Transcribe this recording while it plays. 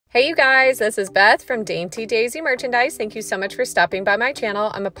Hey you guys, this is Beth from Dainty Daisy Merchandise. Thank you so much for stopping by my channel.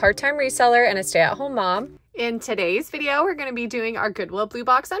 I'm a part-time reseller and a stay-at-home mom. In today's video, we're going to be doing our Goodwill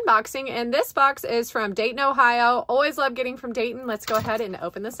Bluebox unboxing, and this box is from Dayton, Ohio. Always love getting from Dayton. Let's go ahead and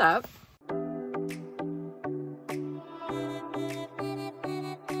open this up.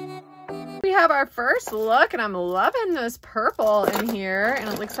 We have our first look, and I'm loving this purple in here, and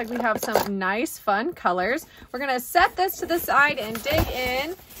it looks like we have some nice fun colors. We're going to set this to the side and dig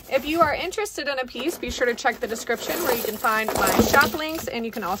in. If you are interested in a piece, be sure to check the description where you can find my shop links, and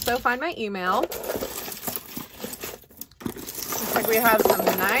you can also find my email. Looks like we have some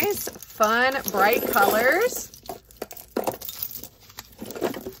nice, fun, bright colors.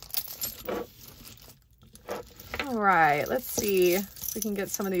 All right, let's see if we can get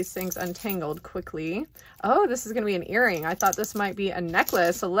some of these things untangled quickly. Oh, this is going to be an earring. I thought this might be a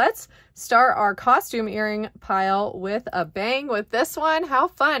necklace. So let's start our costume earring pile with a bang with this one. How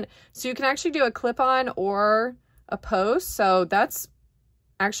fun. So you can actually do a clip-on or a post. So that's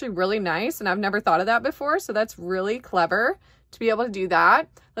actually really nice. And I've never thought of that before. So that's really clever to be able to do that.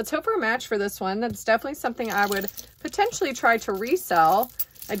 Let's hope for a match for this one. That's definitely something I would potentially try to resell.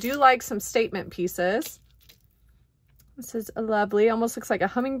 I do like some statement pieces. This is lovely. Almost looks like a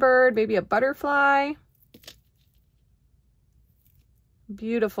hummingbird, maybe a butterfly.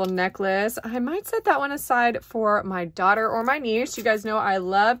 Beautiful necklace. I might set that one aside for my daughter or my niece. You guys know I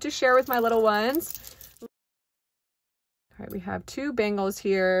love to share with my little ones. All right, we have two bangles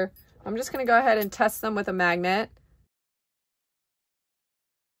here. I'm just going to go ahead and test them with a magnet.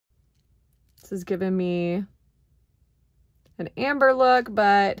 This is giving me an amber look,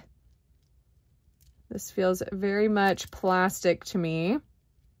 but this feels very much plastic to me.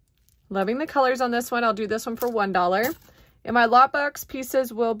 Loving the colors on this one. I'll do this one for $1. And my lot box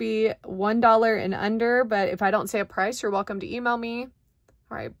pieces will be $1 and under, but if I don't say a price, you're welcome to email me.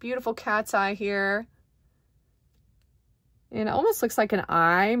 All right, beautiful cat's eye here. And it almost looks like an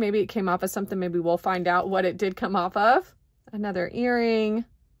eye. Maybe it came off of something. Maybe we'll find out what it did come off of. Another earring.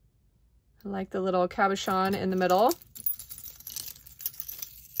 I like the little cabochon in the middle.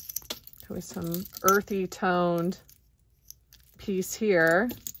 With some earthy toned piece here.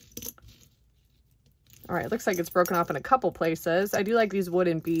 All right, looks like it's broken off in a couple places. I do like these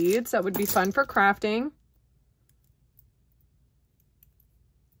wooden beads. That would be fun for crafting.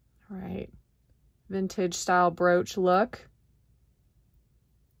 All right, vintage style brooch look.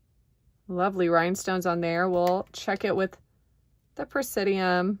 Lovely rhinestones on there. We'll check it with the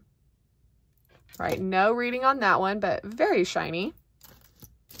Presidium. All right, no reading on that one, but very shiny.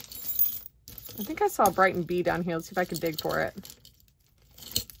 I think I saw a Brighton bee down here. Let's see if I can dig for it.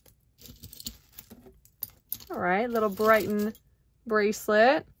 All right, little Brighton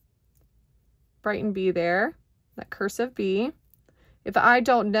bracelet. Brighton bee there, that cursive bee. If I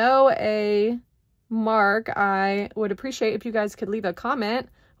don't know a mark, I would appreciate if you guys could leave a comment.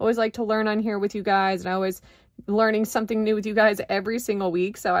 Always like to learn on here with you guys, and I always learning something new with you guys every single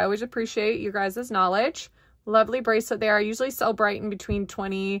week. So I always appreciate your guys' knowledge. Lovely bracelet there. I usually sell Brighton between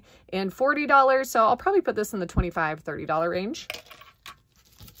 $20 and $40, so I'll probably put this in the $25, $30 range.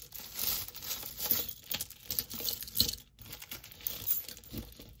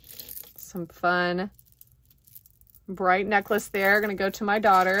 Some fun bright necklace there. Gonna go to my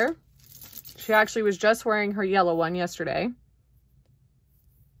daughter. She actually was just wearing her yellow one yesterday.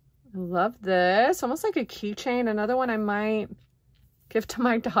 I love this. Almost like a keychain. Another one I might give to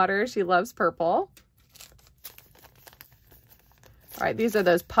my daughter. She loves purple. All right, these are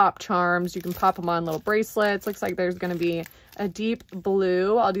those pop charms. You can pop them on little bracelets. Looks like there's going to be a deep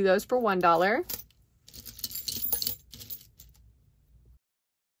blue. I'll do those for $1.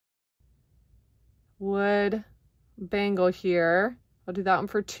 Wood bangle here. I'll do that one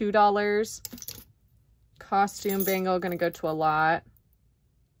for $2. Costume bangle, going to go to a lot.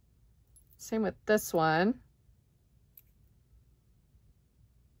 Same with this one.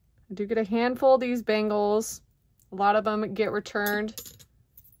 I do get a handful of these bangles. A lot of them get returned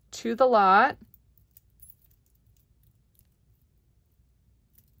to the lot.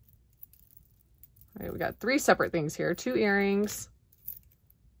 All right, we got 3 separate things here. 2 earrings.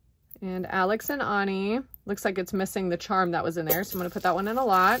 And Alex and Ani. Looks like it's missing the charm that was in there, so I'm going to put that one in a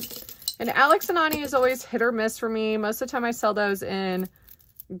lot. And Alex and Ani is always hit or miss for me. Most of the time I sell those in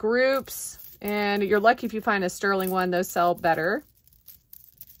groups, and you're lucky if you find a sterling one. Those sell better.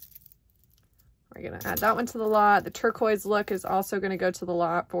 We're going to add that one to the lot. The turquoise look is also going to go to the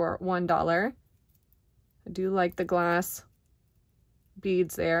lot for $1. I do like the glass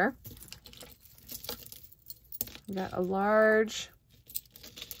beads there. We got a large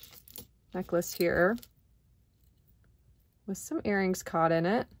necklace here with some earrings caught in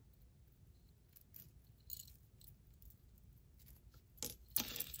it.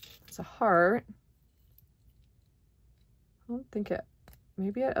 It's a heart. I don't think it,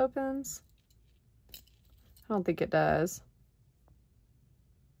 maybe it opens. I don't think it does.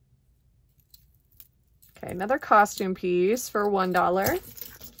 Okay, another costume piece for $1.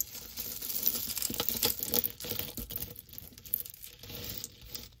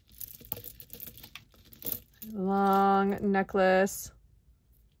 Long necklace.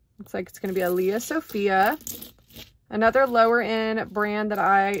 Looks like it's going to be a Leah Sophia. Another lower end brand that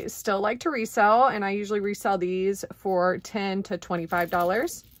I still like to resell, and I usually resell these for $10 to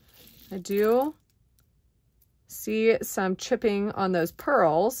 $25. I do see some chipping on those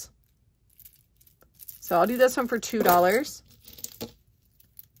pearls. So I'll do this one for $2.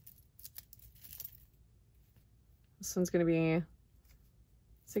 This one's going to be,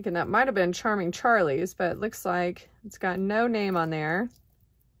 thinking that might have been Charming Charlie's, but it looks like it's got no name on there.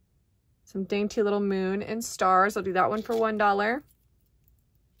 Some dainty little moon and stars. I'll do that one for $1.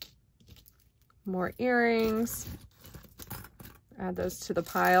 More earrings. Add those to the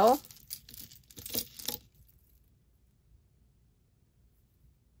pile.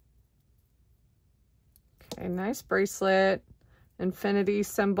 Okay, nice bracelet. Infinity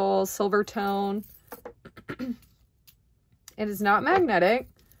symbol, silver tone. It is not magnetic.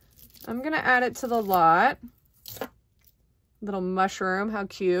 I'm going to add it to the lot. Little mushroom, how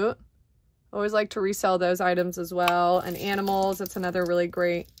cute. Always like to resell those items as well. And animals, that's another really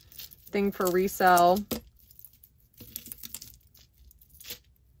great thing for resell.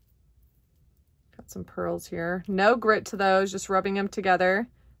 Got some pearls here. No grit to those, just rubbing them together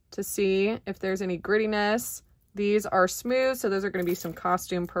to see if there's any grittiness. These are smooth, so those are going to be some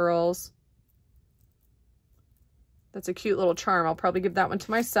costume pearls. That's a cute little charm. I'll probably give that one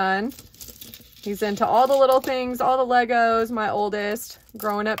to my son. He's into all the little things, all the Legos, my oldest.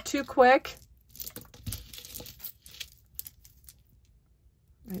 Growing up too quick.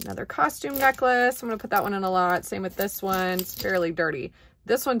 Another costume necklace. I'm going to put that one in a lot. Same with this one. It's fairly dirty.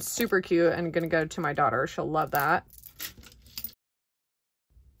 This one's super cute and going to go to my daughter. She'll love that.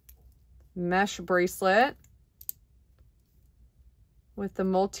 Mesh bracelet with the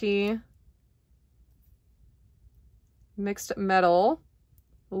multi mixed metal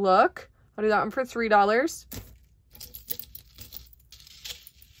look. I'll do that one for $3.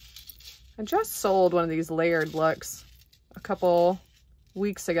 I just sold one of these layered looks a couple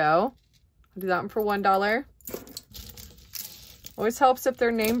weeks ago. I'll do that one for $1. Always helps if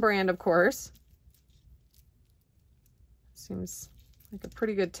they're name brand, of course. Seems like a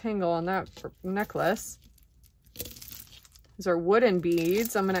pretty good tangle on that necklace. These are wooden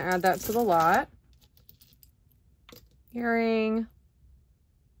beads. I'm going to add that to the lot. Earring.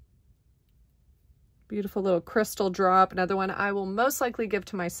 Beautiful little crystal drop. Another one I will most likely give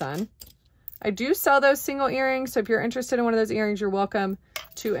to my son. I do sell those single earrings, so if you're interested in one of those earrings, you're welcome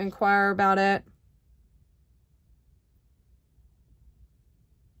to inquire about it.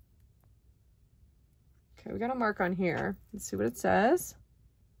 Okay, we got a mark on here. Let's see what it says.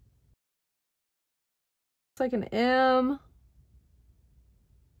 It's like an M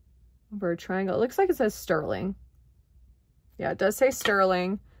over a triangle. It looks like it says sterling. Yeah, it does say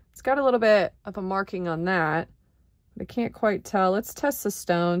sterling. It's got a little bit of a marking on that, but I can't quite tell. Let's test the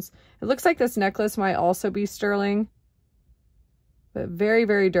stones. It looks like this necklace might also be sterling, but very,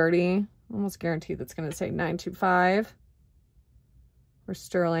 very dirty. Almost guaranteed that's going to say 925 or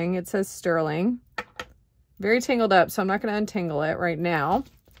sterling. It says sterling. Very tangled up, so I'm not going to untangle it right now.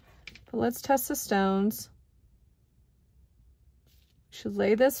 But let's test the stones. Should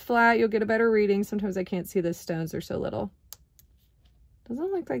lay this flat. You'll get a better reading. Sometimes I can't see the stones. They're so little.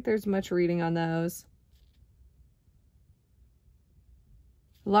 Doesn't look like there's much reading on those.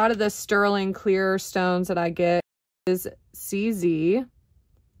 A lot of the sterling clear stones that I get is CZ.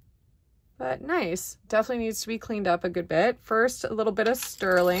 But nice. Definitely needs to be cleaned up a good bit. First, a little bit of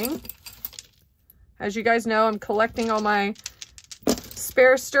sterling. As you guys know, I'm collecting all my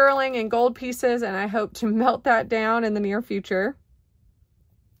spare sterling and gold pieces, and I hope to melt that down in the near future.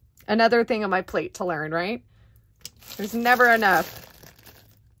 Another thing on my plate to learn, right? There's never enough.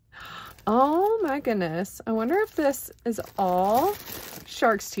 Oh my goodness. I wonder if this is all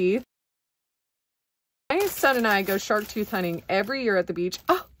shark's teeth. My son and I go shark tooth hunting every year at the beach.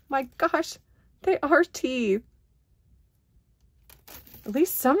 Oh my gosh, they are teeth. At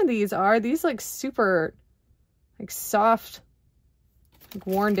least some of these are. These like super like soft, like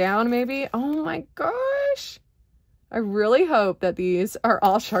worn down maybe. Oh my gosh. I really hope that these are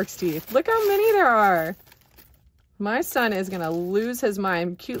all shark's teeth. Look how many there are. My son is going to lose his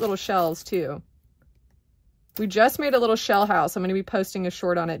mind. Cute little shells too. We just made a little shell house. I'm going to be posting a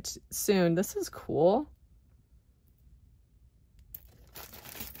short on it soon. This is cool.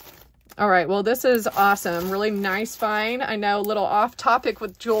 All right, well, this is awesome. Really nice find. I know, a little off topic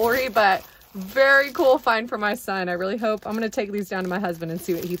with jewelry, but very cool find for my son. I really hope, I'm going to take these down to my husband and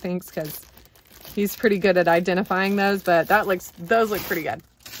see what he thinks, because he's pretty good at identifying those, but those look pretty good.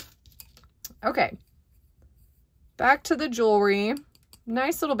 Okay. Back to the jewelry.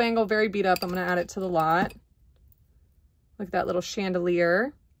 Nice little bangle, very beat up. I'm going to add it to the lot. Look at that little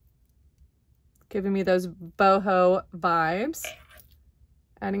chandelier. Giving me those boho vibes.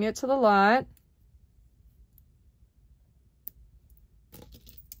 Adding it to the lot.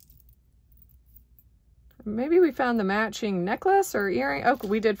 Maybe we found the matching necklace or earring. Oh,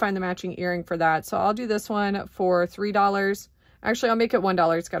 we did find the matching earring for that. So I'll do this one for $3. Actually, I'll make it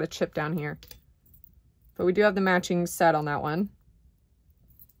 $1. It's got a chip down here. But we do have the matching set on that one.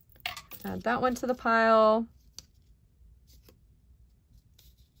 Add that one to the pile.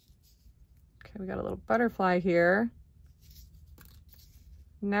 Okay, we got a little butterfly here.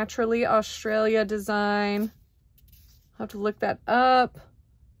 Naturally Australia design. I'll have to look that up.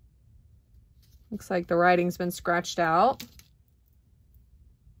 Looks like the writing's been scratched out.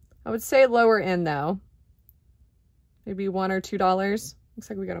 I would say lower end though. Maybe $1 or $2. Looks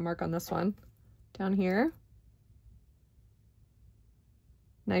like we got a mark on this one. Down here.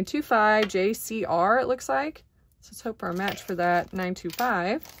 925 JCR, it looks like. So let's hope for a match for that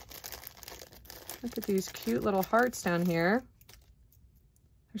 925. Look at these cute little hearts down here.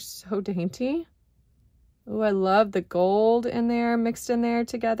 They're so dainty. Oh, I love the gold in there, mixed in there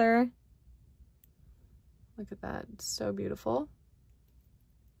together. Look at that, it's so beautiful.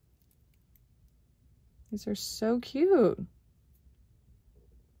 These are so cute.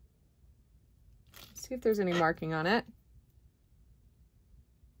 Let's see if there's any marking on it.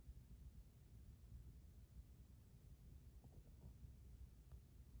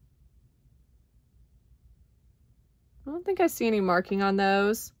 I don't think I see any marking on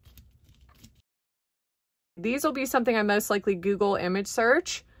those. These will be something I most likely Google image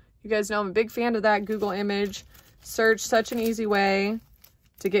search. You guys know I'm a big fan of that Google image search. Such an easy way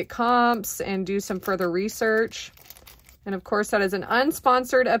to get comps and do some further research. And of course, that is an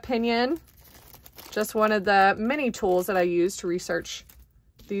unsponsored opinion. Just one of the many tools that I use to research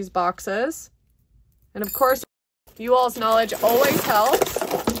these boxes. And of course, you all's knowledge always helps.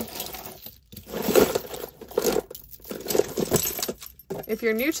 If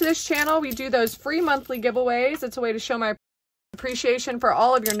you're new to this channel, we do those free monthly giveaways. It's a way to show my appreciation for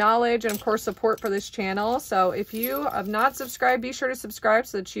all of your knowledge and of course support for this channel. So if you have not subscribed, be sure to subscribe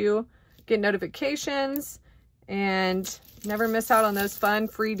so that you get notifications and never miss out on those fun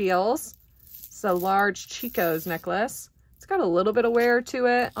free deals. It's a large Chico's necklace. It's got a little bit of wear to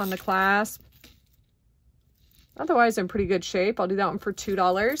it on the clasp. Otherwise, in pretty good shape. I'll do that one for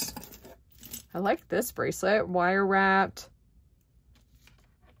 $2. I like this bracelet, wire wrapped.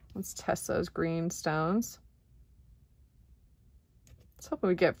 Let's test those green stones. Let's hope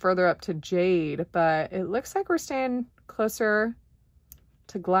we get further up to jade, but it looks like we're staying closer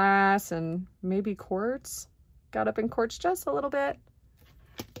to glass and maybe quartz. Got up in quartz just a little bit.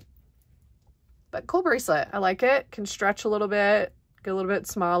 But cool bracelet. I like it. Can stretch a little bit, get a little bit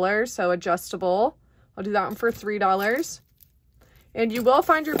smaller, so adjustable. I'll do that one for $3. And you will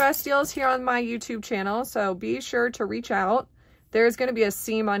find your best deals here on my YouTube channel, so be sure to reach out. There's going to be a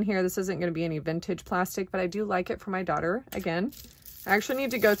seam on here. This isn't going to be any vintage plastic, but I do like it for my daughter. Again, I actually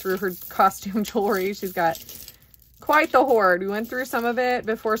need to go through her costume jewelry. She's got quite the hoard. We went through some of it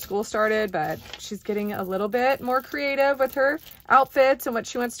before school started, but she's getting a little bit more creative with her outfits and what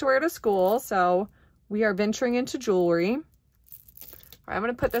she wants to wear to school. So we are venturing into jewelry. All right, I'm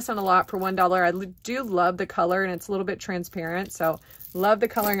going to put this on a lot for $1. I do love the color and it's a little bit transparent. So love the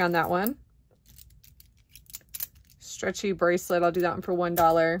coloring on that one. Stretchy bracelet. I'll do that one for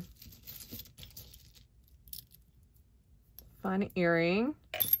 $1. Fun earring.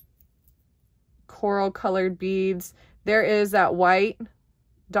 Coral colored beads. There is that white.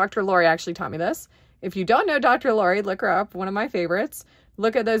 Dr. Lori actually taught me this. If you don't know Dr. Lori, look her up. One of my favorites.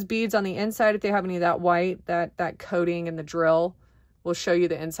 Look at those beads on the inside. If they have any of that white, that coating and the drill will show you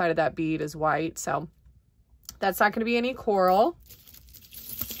the inside of that bead is white. So that's not going to be any coral.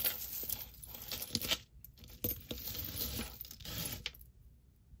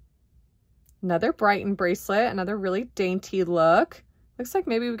 Another Brighton bracelet, another really dainty look. Looks like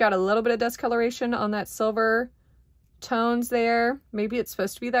maybe we've got a little bit of discoloration on that silver tones there. Maybe it's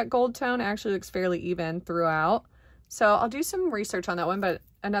supposed to be that gold tone. It actually looks fairly even throughout. So I'll do some research on that one, but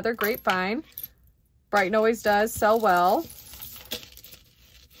another great find. Brighton always does sell well.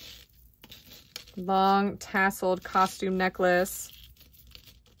 Long tasseled costume necklace.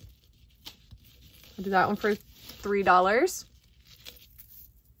 I'll do that one for $3.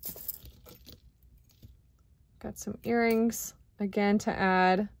 some earrings again to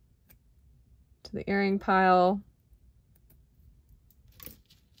add to the earring pile.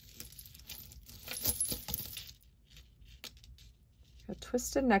 A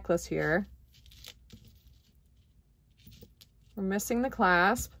twisted necklace here. We're missing the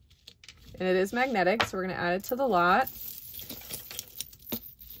clasp, and it is magnetic, so we're going to add it to the lot.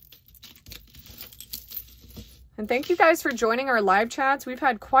 And thank you guys for joining our live chats. We've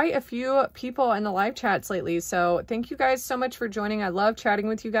had quite a few people in the live chats lately, so thank you guys so much for joining. I love chatting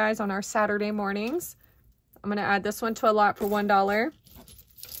with you guys on our Saturday mornings. I'm going to add this one to a lot for $1.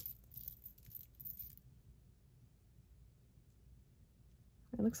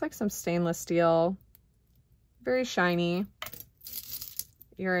 It looks like some stainless steel, very shiny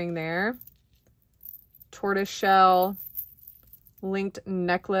earring there. Tortoise shell linked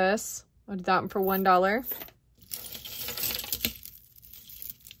necklace. I'll do that one for $1.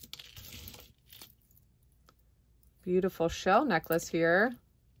 Beautiful shell necklace here.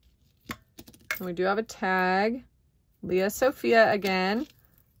 And we do have a tag. Leah Sophia again.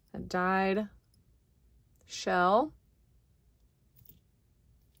 A dyed shell.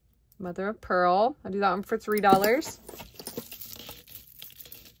 Mother of pearl. I'll do that one for $3.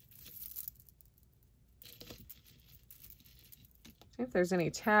 See if there's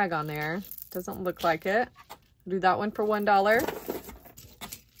any tag on there. Doesn't look like it. I'll do that one for $1.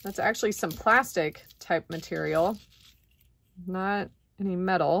 That's actually some plastic type material, not any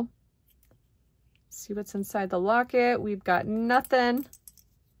metal. See what's inside the locket. We've got nothing.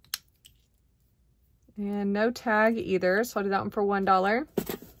 And no tag either, so I'll do that one for $1.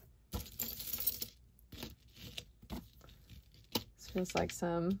 This feels like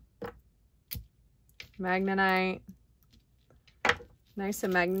some magnetite. Nice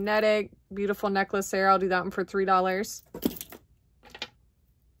and magnetic. Beautiful necklace there. I'll do that one for $3.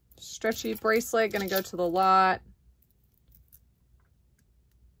 Stretchy bracelet, gonna go to the lot.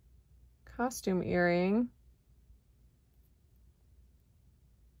 Costume earring.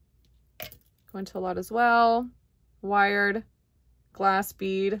 Going to a lot as well. Wired glass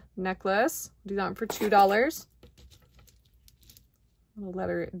bead necklace. Do that one for $2. Little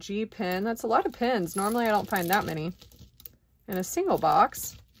letter G pin. That's a lot of pins. Normally I don't find that many in a single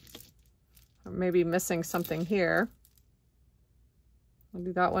box. Or maybe missing something here. I'll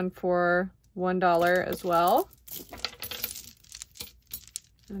do that one for $1 as well.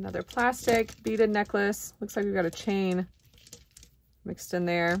 And another plastic beaded necklace. Looks like we've got a chain mixed in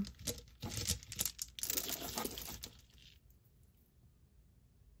there.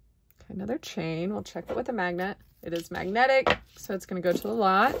 Okay, another chain. We'll check it with a magnet. It is magnetic, so it's going to go to the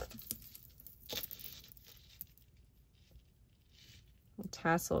lot. A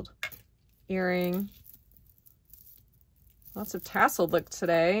tasseled earring. Lots of tasseled looks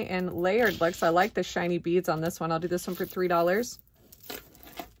today and layered looks. I like the shiny beads on this one. I'll do this one for $3.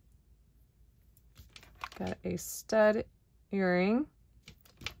 Got a stud earring.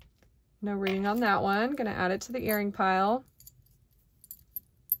 No reading on that one. Gonna add it to the earring pile.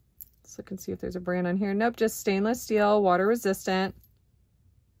 Let's look and see if there's a brand on here. Nope, just stainless steel, water resistant.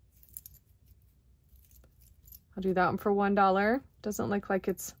 I'll do that one for $1. Doesn't look like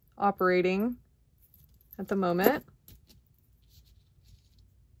it's operating at the moment.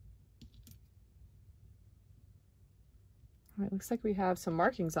 All right, looks like we have some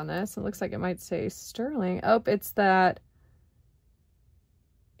markings on this. It looks like it might say sterling. Oh, it's that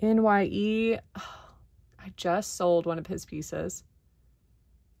NYE. Oh, I just sold one of his pieces.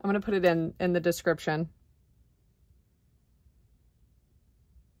 I'm going to put it in the description.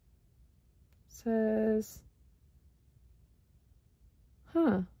 It says,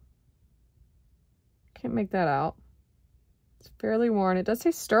 can't make that out. It's fairly worn. It does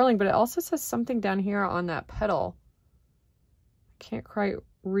say sterling, but it also says something down here on that pedal. I can't quite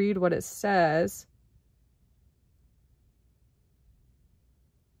read what it says.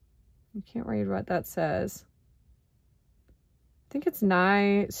 You can't read what that says. I think it's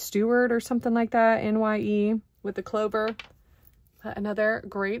Nye Stuart or something like that, NYE with the clover. Another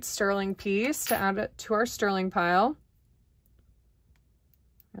great sterling piece to add it to our sterling pile.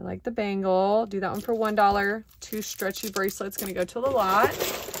 I like the bangle. Do that one for $1. 2 stretchy bracelets going to go to the lot.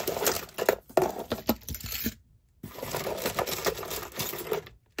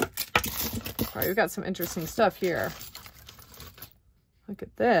 All right, we've got some interesting stuff here. Look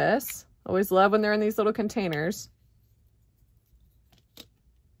at this. Always love when they're in these little containers.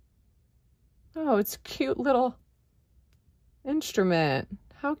 Oh, it's a cute little instrument.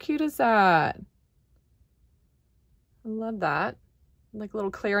 How cute is that? I love that. Like a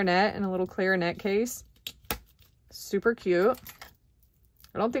little clarinet and a little clarinet case. Super cute.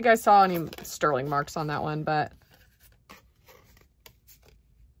 I don't think I saw any sterling marks on that one, but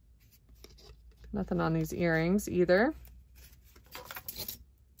Nothing on these earrings either.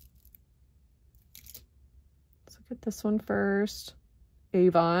 Let's look at this one first.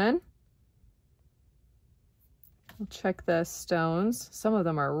 Avon. We'll check the stones. Some of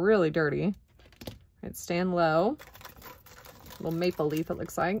them are really dirty. All right, stand low. Little maple leaf, it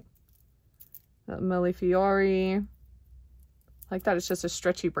looks like. Millefiori. Like that, it's just a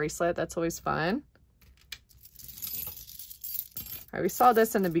stretchy bracelet. That's always fun. All right, we saw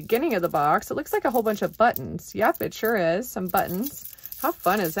this in the beginning of the box. It looks like a whole bunch of buttons. Yep, it sure is. Some buttons. How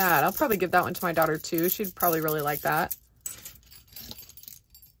fun is that? I'll probably give that one to my daughter too. She'd probably really like that.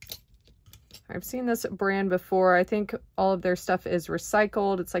 I've seen this brand before. I think all of their stuff is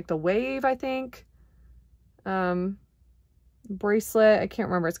recycled. It's like the Wave, I think. Bracelet. I can't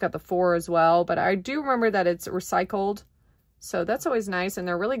remember. It's got the 4 as well, but I do remember that it's recycled. So that's always nice. And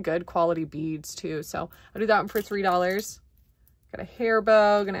they're really good quality beads too. So I'll do that one for $3. Got a hair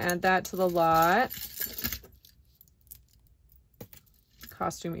bow. Gonna add that to the lot.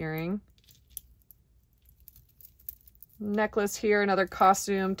 Costume earring. Necklace here, another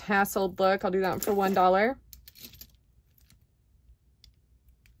costume tasseled look. I'll do that one for $1.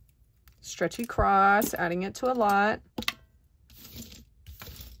 Stretchy cross, adding it to a lot.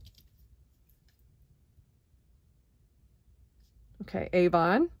 Okay,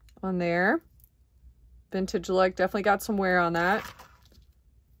 Avon on there. Vintage look, definitely got some wear on that.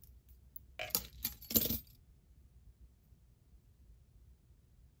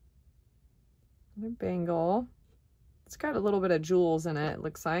 Another bangle. It's got a little bit of jewels in it, it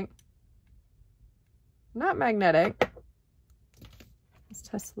looks like. Not magnetic. Let's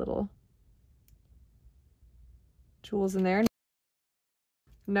test a little jewels in there.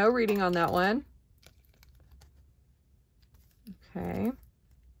 No reading on that one. Okay.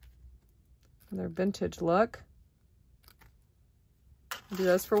 Another vintage look. I'll do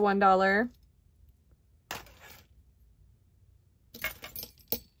those for $1.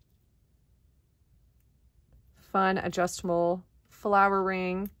 Fun adjustable flower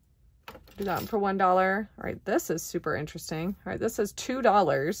ring. Do that one for $1. All right, this is super interesting. All right, this is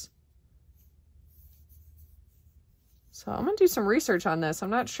 $2. So I'm gonna do some research on this. I'm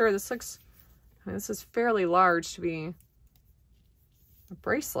not sure. This looks, I mean, this is fairly large to be a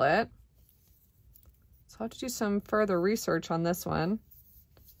bracelet. So I'll have to do some further research on this one.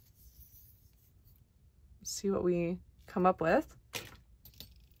 See what we come up with.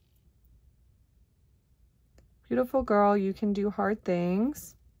 Beautiful girl, you can do hard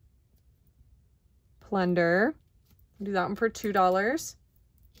things. Plunder. I'll do that one for $2.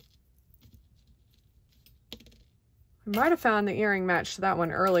 I might have found the earring match to that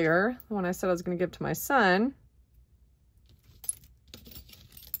one earlier, the one I said I was going to give to my son.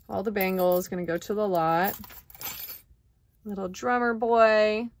 All the bangles going to go to the lot. Little drummer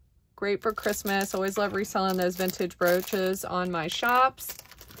boy. Great for Christmas. Always love reselling those vintage brooches on my shops.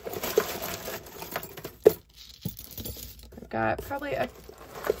 I've got probably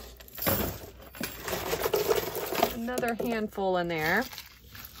another handful in there.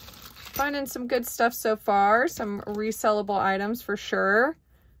 Finding some good stuff so far. Some resellable items for sure.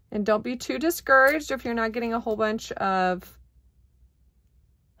 And don't be too discouraged if you're not getting a whole bunch of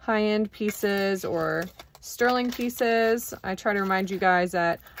high-end pieces or sterling pieces. I try to remind you guys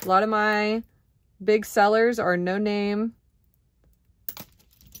that a lot of my big sellers are no-name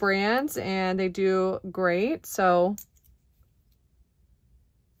brands and they do great. So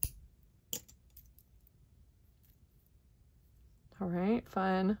all right,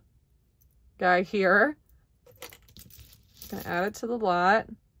 fun guy here. Gonna add it to the lot.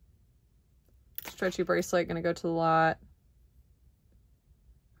 Stretchy bracelet gonna go to the lot.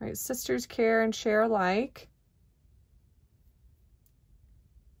 All right, sisters care and share alike.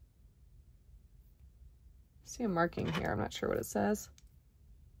 See a marking here. I'm not sure what it says.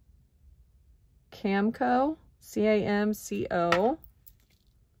 Camco, C-A-M-C-O.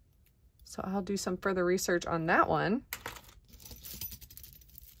 So I'll do some further research on that one.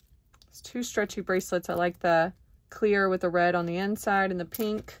 It's 2 stretchy bracelets. I like the clear with the red on the inside and the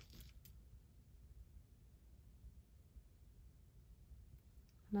pink.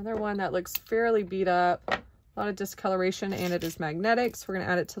 Another one that looks fairly beat up. A lot of discoloration, and it is magnetic, so we're going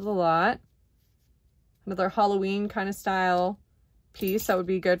to add it to the lot. Another Halloween kind of style piece that would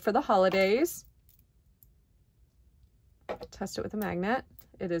be good for the holidays. Test it with a magnet.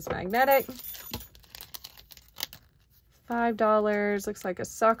 It is magnetic. $5. Looks like a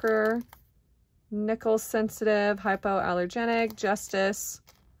sucker. Nickel sensitive, hypoallergenic, Justice.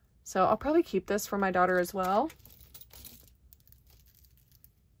 So I'll probably keep this for my daughter as well.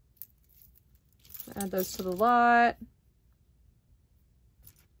 Add those to the lot.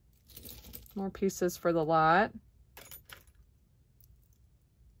 More pieces for the lot.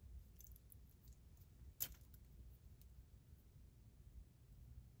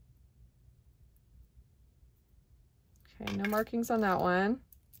 Okay, no markings on that one.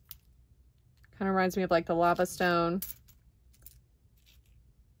 Kind of reminds me of like the lava stone.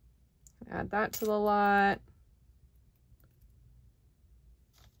 Add that to the lot.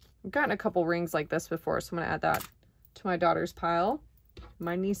 I've gotten a couple rings like this before, so I'm going to add that to my daughter's pile.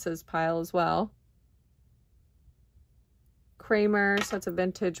 My niece's pile as well. Kramer's, that's a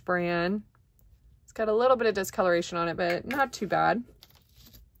vintage brand. It's got a little bit of discoloration on it, but not too bad.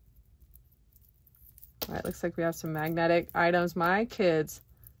 All right, looks like we have some magnetic items. My kids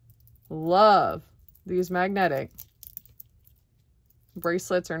love these magnetic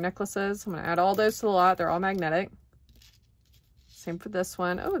bracelets or necklaces. I'm going to add all those to the lot. They're all magnetic. Same for this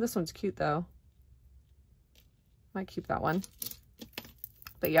one. Oh, this one's cute though. Might keep that one.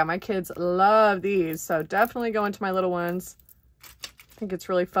 But yeah, my kids love these, so definitely go into my little ones. I think it's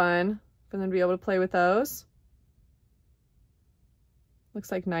really fun for them to be able to play with those.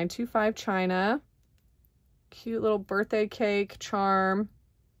 Looks like 925 China. Cute little birthday cake charm.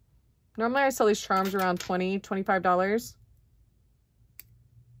 Normally I sell these charms around $25.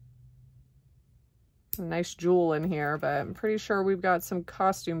 A nice jewel in here, but I'm pretty sure we've got some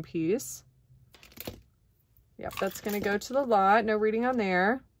costume piece. Yep, that's going to go to the lot. No reading on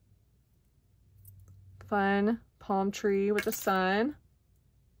there. Fun palm tree with the sun.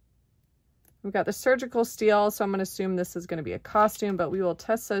 We've got the surgical steel, so I'm going to assume this is going to be a costume, but we will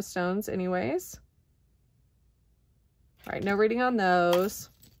test those stones anyways. All right, no reading on those.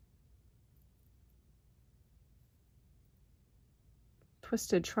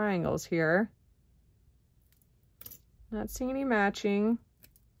 Twisted triangles here. Not seeing any matching.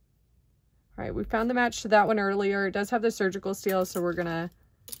 All right, we found the match to that one earlier. It does have the surgical steel, so we're gonna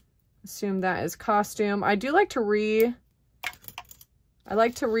assume that is costume. I do like to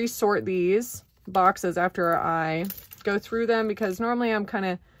resort these boxes after I go through them, because normally I'm kind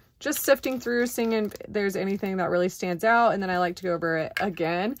of just sifting through, seeing if there's anything that really stands out, and then I like to go over it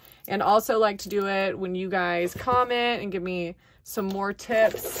again, and also like to do it when you guys comment and give me some more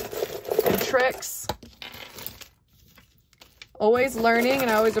tips and tricks. Always learning, and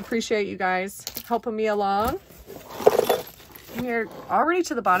I always appreciate you guys helping me along. We're already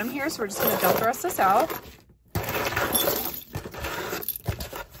to the bottom here, so we're just going to dump the rest of this out.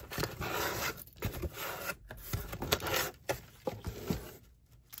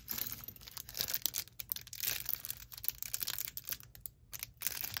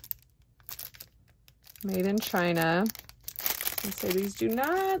 Made in China. I'd say these do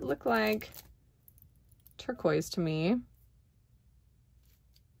not look like turquoise to me.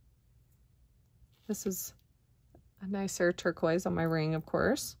 This is a nicer turquoise on my ring, of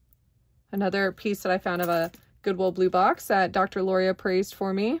course. Another piece that I found of a Goodwill Bluebox that Dr. Loria praised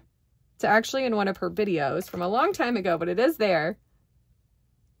for me. It's actually in one of her videos from a long time ago, but it is there.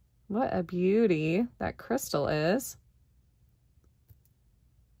 What a beauty that crystal is.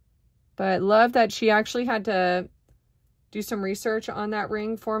 But love that she actually had to do some research on that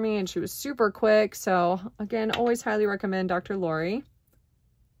ring for me, and she was super quick. So again, always highly recommend Dr. Lori.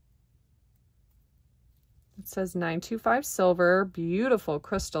 It says 925 silver, beautiful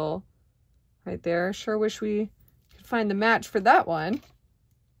crystal right there. Sure wish we could find the match for that one.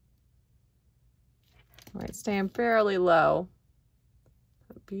 All right, staying fairly low.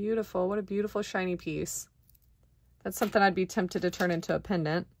 Beautiful, what a beautiful shiny piece. That's something I'd be tempted to turn into a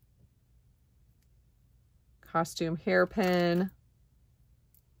pendant. Costume hairpin,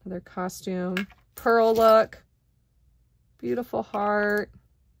 another costume, pearl look, beautiful heart.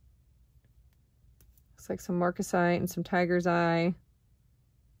 Looks like some marcasite and some tiger's eye.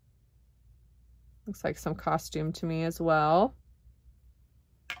 Looks like some costume to me as well.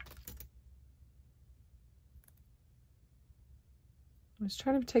 I was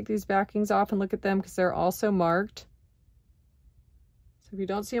trying to take these backings off and look at them because they're also marked. So if you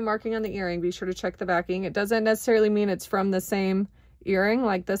don't see a marking on the earring, be sure to check the backing. It doesn't necessarily mean it's from the same earring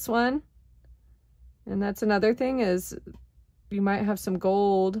like this one. And that's another thing, is you might have some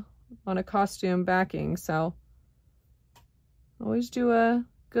gold on a costume backing, so always do a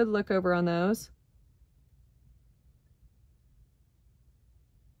good look over on those.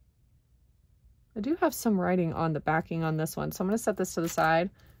 I do have some writing on the backing on this one, so I'm going to set this to the side.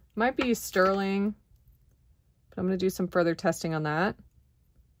 Might be sterling, but I'm going to do some further testing on that.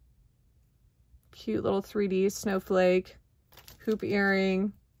 Cute little 3D snowflake, hoop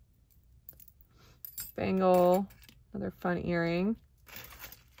earring, bangle, another fun earring.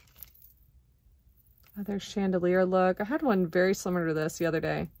 Another chandelier look. I had one very similar to this the other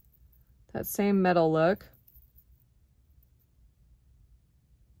day That same metal look.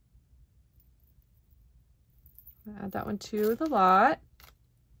 Add that one to the lot.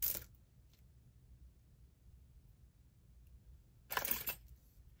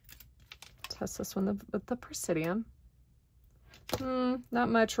 Test this one with the Presidium. Not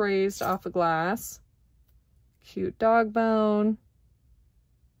much raised off of glass. Cute dog bone.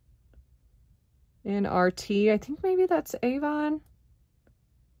 In RT, I think maybe that's Avon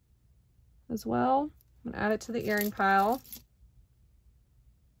as well. I'm gonna add it to the earring pile.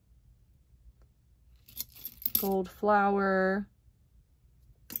 Gold flower.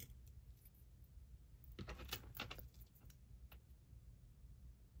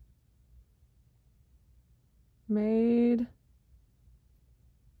 Made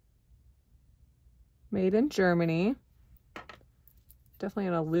in Germany. Definitely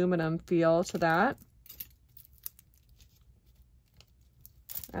an aluminum feel to that.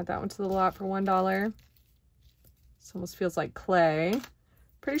 Add that one to the lot for $1. This almost feels like clay.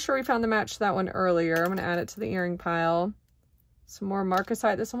 Pretty sure we found the match to that one earlier. I'm going to add it to the earring pile. Some more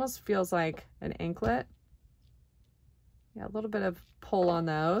marcasite. This almost feels like an anklet. Yeah, a little bit of pull on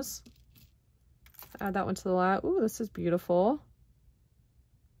those. Add that one to the lot. Ooh, this is beautiful.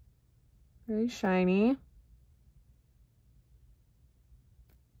 Very shiny. I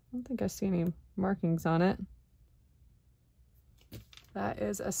don't think I see any markings on it. That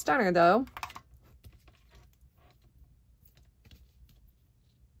is a stunner though.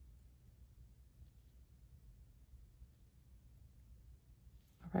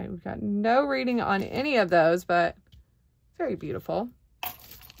 All right, we've got no reading on any of those, but very beautiful.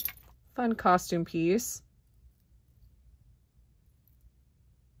 Fun costume piece.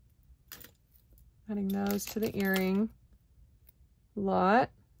 Adding those to the earring lot.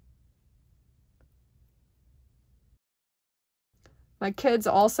 My kids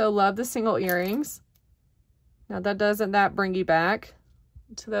also love the single earrings. Now doesn't that bring you back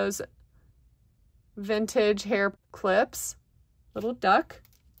to those vintage hair clips? Little duck.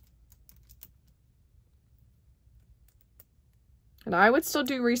 And I would still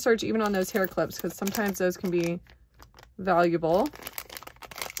do research even on those hair clips because sometimes those can be valuable.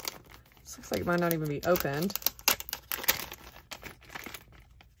 This looks like it might not even be opened.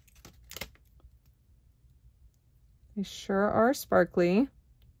 They sure are sparkly.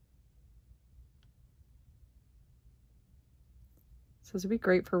 So this would be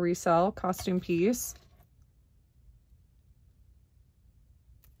great for resale, costume piece.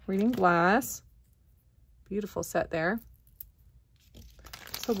 Reading glass. Beautiful set there.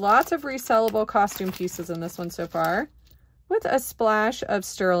 So lots of resellable costume pieces in this one so far, with a splash of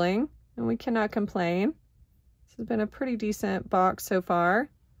sterling, and we cannot complain. This has been a pretty decent box so far.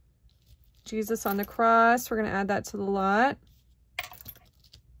 Jesus on the cross, we're going to add that to the lot.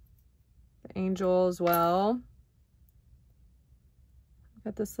 The angel as well.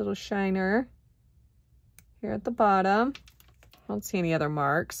 Got this little shiner here at the bottom. I don't see any other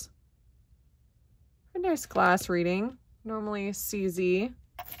marks. A nice glass reading, normally CZ.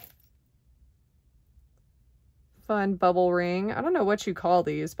 Fun bubble ring. I don't know what you call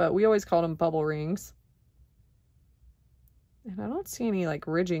these, but we always called them bubble rings. And I don't see any like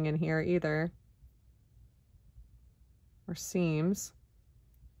ridging in here either. Or seams.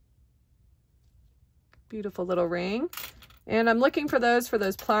 Beautiful little ring. And I'm looking for those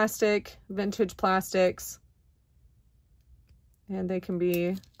plastic, vintage plastics. And they can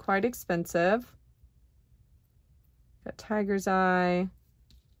be quite expensive. Got tiger's eye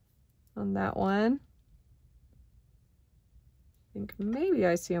on that one. I think maybe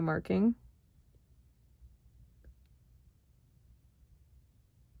I see a marking.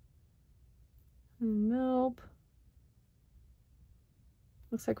 Nope.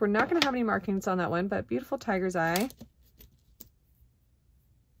 Looks like we're not going to have any markings on that one, but beautiful tiger's eye.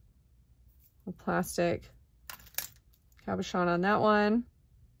 A plastic cabochon on that one.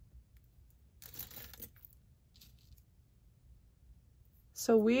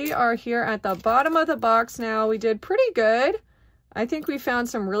 So we are here at the bottom of the box now. We did pretty good. I think we found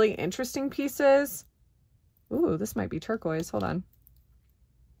some really interesting pieces. Ooh, this might be turquoise. Hold on.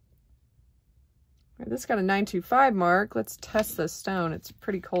 All right, this got a 925 mark. Let's test this stone. It's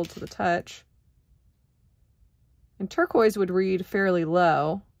pretty cold to the touch. And turquoise would read fairly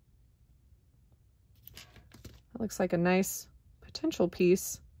low. That looks like a nice potential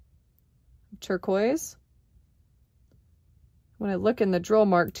piece of turquoise. When I look in the drill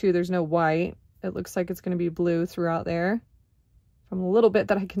mark too, there's no white. It looks like it's going to be blue throughout there. From a little bit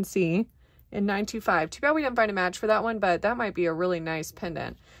that I can see. In 925. Too bad we didn't find a match for that one, but that might be a really nice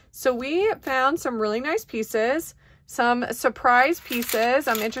pendant. So we found some really nice pieces. some surprise pieces.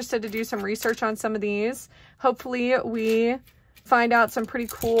 I'm interested to do some research on some of these. Hopefully we find out some pretty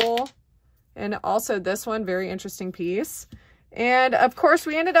cool, and also this one, very interesting piece. And of course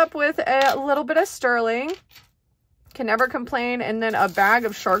we ended up with a little bit of sterling. Can never complain. And then a bag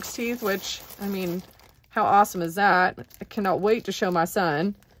of shark's teeth, which, I mean, how awesome is that? I cannot wait to show my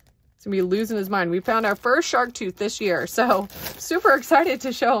son. He's gonna be losing his mind. We found our first shark tooth this year, so super excited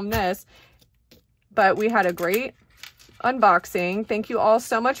to show him this. But we had a great unboxing. Thank you all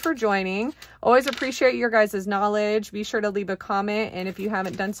so much for joining. Always appreciate your guys' knowledge. Be sure to leave a comment, and if you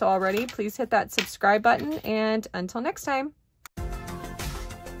haven't done so already, please hit that subscribe button, and until next time.